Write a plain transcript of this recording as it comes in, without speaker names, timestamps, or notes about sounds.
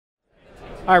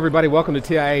Hi everybody, welcome to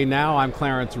TIA Now. I'm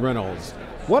Clarence Reynolds.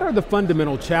 What are the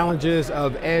fundamental challenges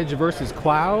of edge versus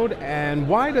cloud, and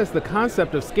why does the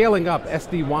concept of scaling up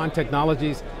SD-WAN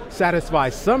technologies satisfy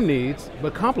some needs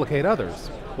but complicate others?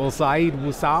 Well, Saeed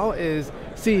Wusal is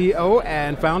CEO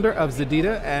and founder of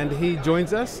Zadida, and he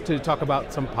joins us to talk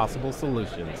about some possible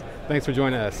solutions. Thanks for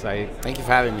joining us, Saeed. Thank you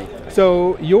for having me.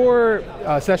 So your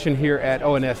session here at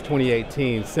ONS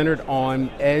 2018 centered on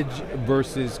edge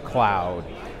versus cloud.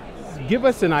 Give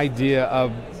us an idea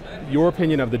of your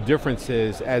opinion of the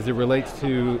differences as it relates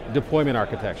to deployment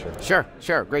architecture.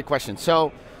 Sure, great question.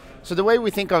 So the way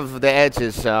we think of the edge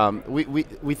is,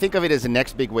 we think of it as the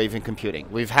next big wave in computing.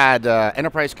 We've had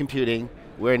enterprise computing,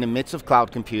 we're in the midst of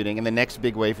cloud computing, and the next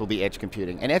big wave will be edge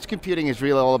computing. And edge computing is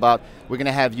really all about, we're going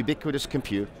to have ubiquitous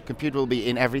compute. Compute will be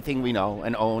in everything we know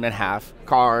and own and have,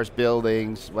 cars,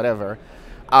 buildings, whatever.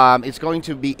 It's going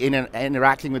to be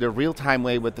interacting with a real-time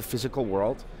way with the physical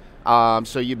world.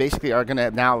 So you basically are going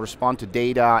to now respond to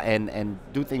data and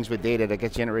do things with data that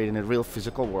gets generated in a real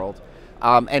physical world.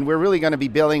 And we're really going to be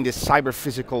building this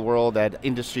cyber-physical world that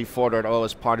Industry 4.0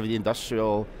 as part of the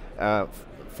industrial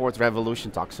fourth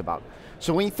revolution talks about.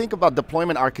 So when you think about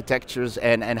deployment architectures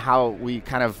and how we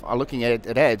kind of are looking at it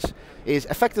at edge, is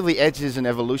effectively edge is an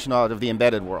evolution out of the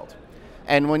embedded world.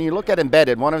 And when you look at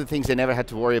embedded, one of the things they never had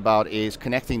to worry about is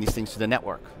connecting these things to the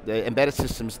network. The embedded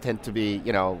systems tend to be,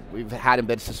 we've had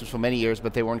embedded systems for many years,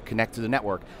 but they weren't connected to the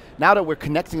network. Now that we're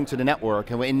connecting to the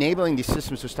network and we're enabling these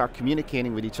systems to start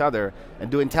communicating with each other and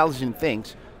do intelligent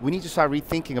things, we need to start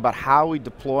rethinking about how we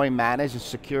deploy, manage, and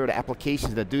secure the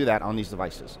applications that do that on these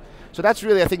devices. So that's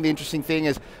really, I think, the interesting thing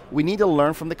is we need to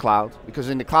learn from the cloud, because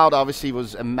in the cloud obviously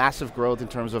was a massive growth in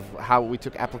terms of how we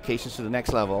took applications to the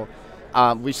next level.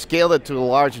 We scaled it to a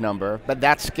large number, but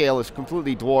that scale is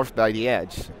completely dwarfed by the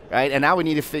edge, right? And now we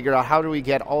need to figure out how do we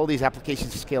get all these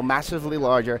applications to scale massively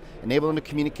larger, enable them to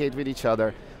communicate with each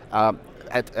other,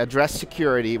 address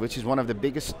security, which is one of the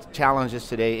biggest challenges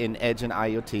today in edge and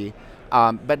IoT,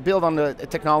 but build on the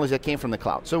technology that came from the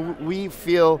cloud. So we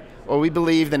feel, or we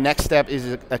believe the next step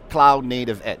is a cloud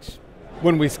native edge.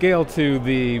 When we scale to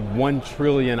the 1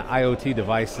 trillion IoT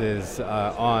devices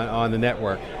on the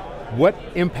network, what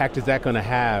impact is that going to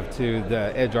have to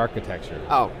the edge architecture?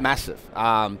 Oh, massive.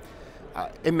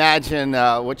 Imagine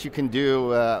what you can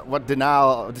do, what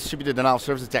distributed denial of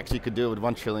service attacks you could do with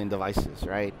 1 trillion devices,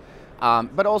 right?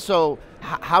 But also,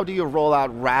 how do you roll out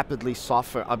rapidly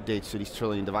software updates to these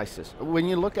trillion devices? When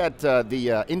you look at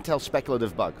the Intel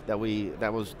speculative bug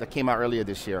that came out earlier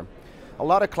this year, a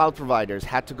lot of cloud providers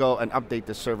had to go and update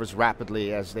the servers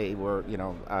rapidly as they were,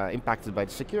 impacted by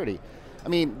the security. I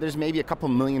mean, there's maybe a couple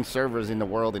million servers in the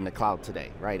world in the cloud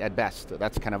today, right, at best.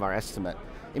 That's kind of our estimate.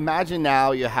 Imagine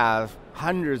now you have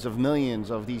hundreds of millions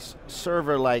of these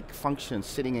server-like functions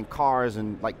sitting in cars,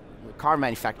 and like car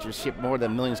manufacturers ship more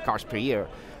than millions of cars per year.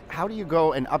 How do you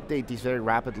go and update these very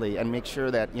rapidly and make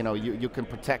sure that you can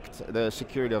protect the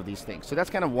security of these things? So that's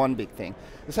kind of one big thing.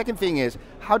 The second thing is,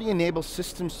 how do you enable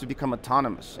systems to become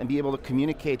autonomous and be able to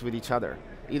communicate with each other?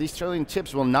 These trillion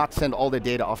chips will not send all the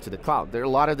data off to the cloud. A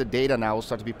lot of the data now will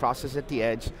start to be processed at the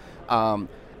edge.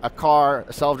 A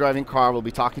self-driving car will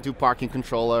be talking to a parking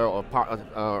controller,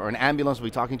 or an ambulance will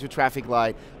be talking to a traffic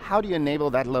light. How do you enable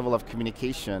that level of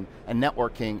communication? And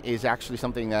networking is actually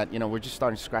something that we're just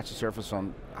starting to scratch the surface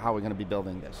on how we're going to be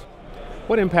building this.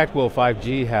 What impact will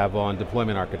 5G have on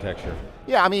deployment architecture?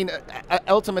 Yeah, I mean,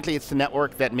 ultimately it's the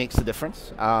network that makes the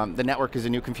difference. The network is a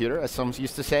new computer, as some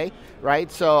used to say,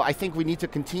 right? So I think we need to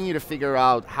continue to figure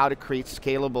out how to create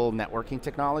scalable networking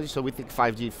technology, so we think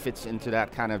 5G fits into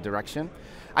that kind of direction.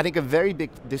 I think a very big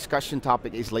discussion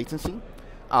topic is latency.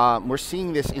 We're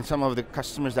seeing this in some of the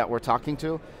customers that we're talking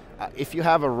to. If you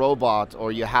have a robot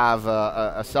or you have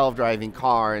a self-driving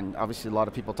car, and obviously a lot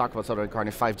of people talk about self-driving car in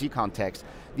a 5G context,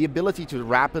 the ability to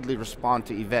rapidly respond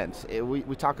to events,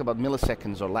 we talk about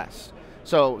milliseconds or less.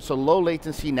 So low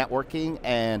latency networking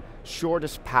and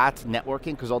shortest path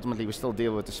networking, because ultimately we still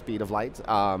deal with the speed of light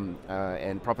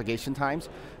and propagation times,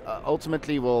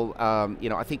 ultimately will,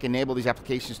 I think enable these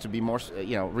applications to be more,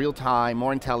 real time,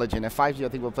 more intelligent, and 5G I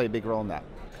think will play a big role in that.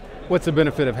 What's the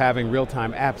benefit of having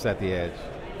real-time apps at the edge?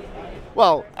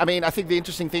 Well, I mean, I think the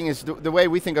interesting thing is the way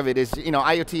we think of it is,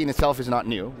 IoT in itself is not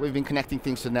new. We've been connecting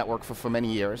things to the network for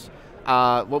many years.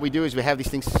 What we do is we have these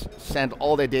things send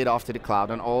all their data off to the cloud,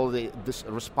 and all this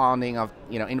responding of,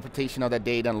 interpretation of that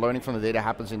data and learning from the data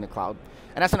happens in the cloud.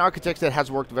 And that's an architecture that has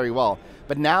worked very well.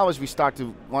 But now as we start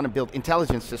to want to build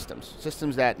intelligent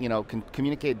systems that, can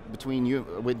communicate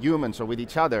with humans or with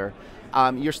each other,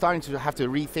 you're starting to have to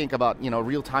rethink about,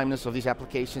 real timeness of these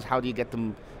applications. How do you get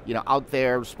them, out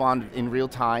there, respond in real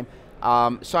time?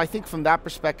 So I think from that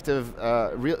perspective,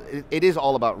 it is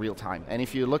all about real time. And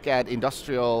if you look at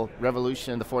industrial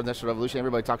revolution, the fourth industrial revolution,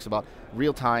 everybody talks about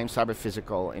real time, cyber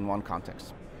physical in one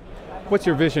context. What's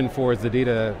your vision for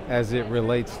Zadita as it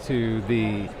relates to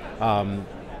the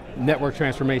network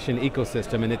transformation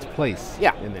ecosystem and its place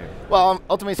in there? Well,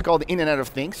 ultimately it's called the Internet of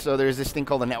Things, so there's this thing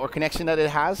called the network connection that it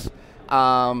has.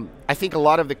 I think a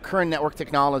lot of the current network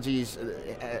technologies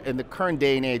in the current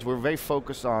day and age, we're very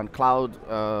focused on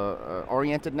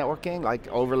cloud-oriented networking, like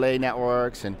overlay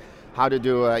networks and how to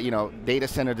do data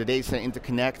center to data center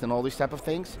interconnect and all these type of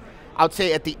things. I would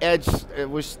say at the edge,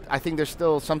 I think there's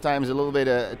still sometimes a little bit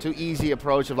a too easy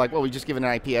approach of like, well, we just give it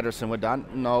an IP address and we're done.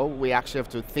 No, we actually have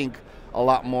to think a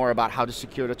lot more about how to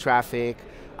secure the traffic.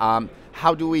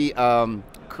 How do we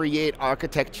create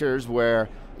architectures where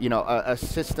a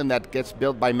system that gets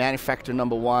built by manufacturer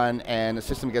number one and a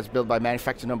system that gets built by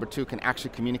manufacturer number two can actually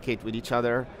communicate with each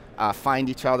other, find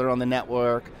each other on the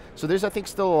network. So there's, I think,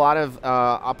 still a lot of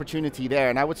opportunity there.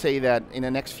 And I would say that in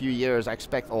the next few years, I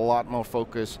expect a lot more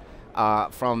focus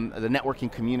from the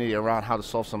networking community around how to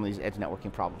solve some of these edge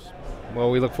networking problems. Well,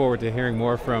 we look forward to hearing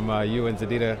more from you and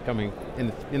Zadita coming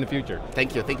in the future.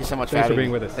 Thank you so much for being me.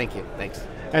 with us. Thank you, thanks.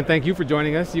 And thank you for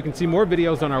joining us. You can see more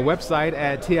videos on our website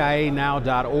at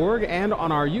tianow.org and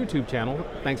on our YouTube channel.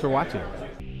 Thanks for watching.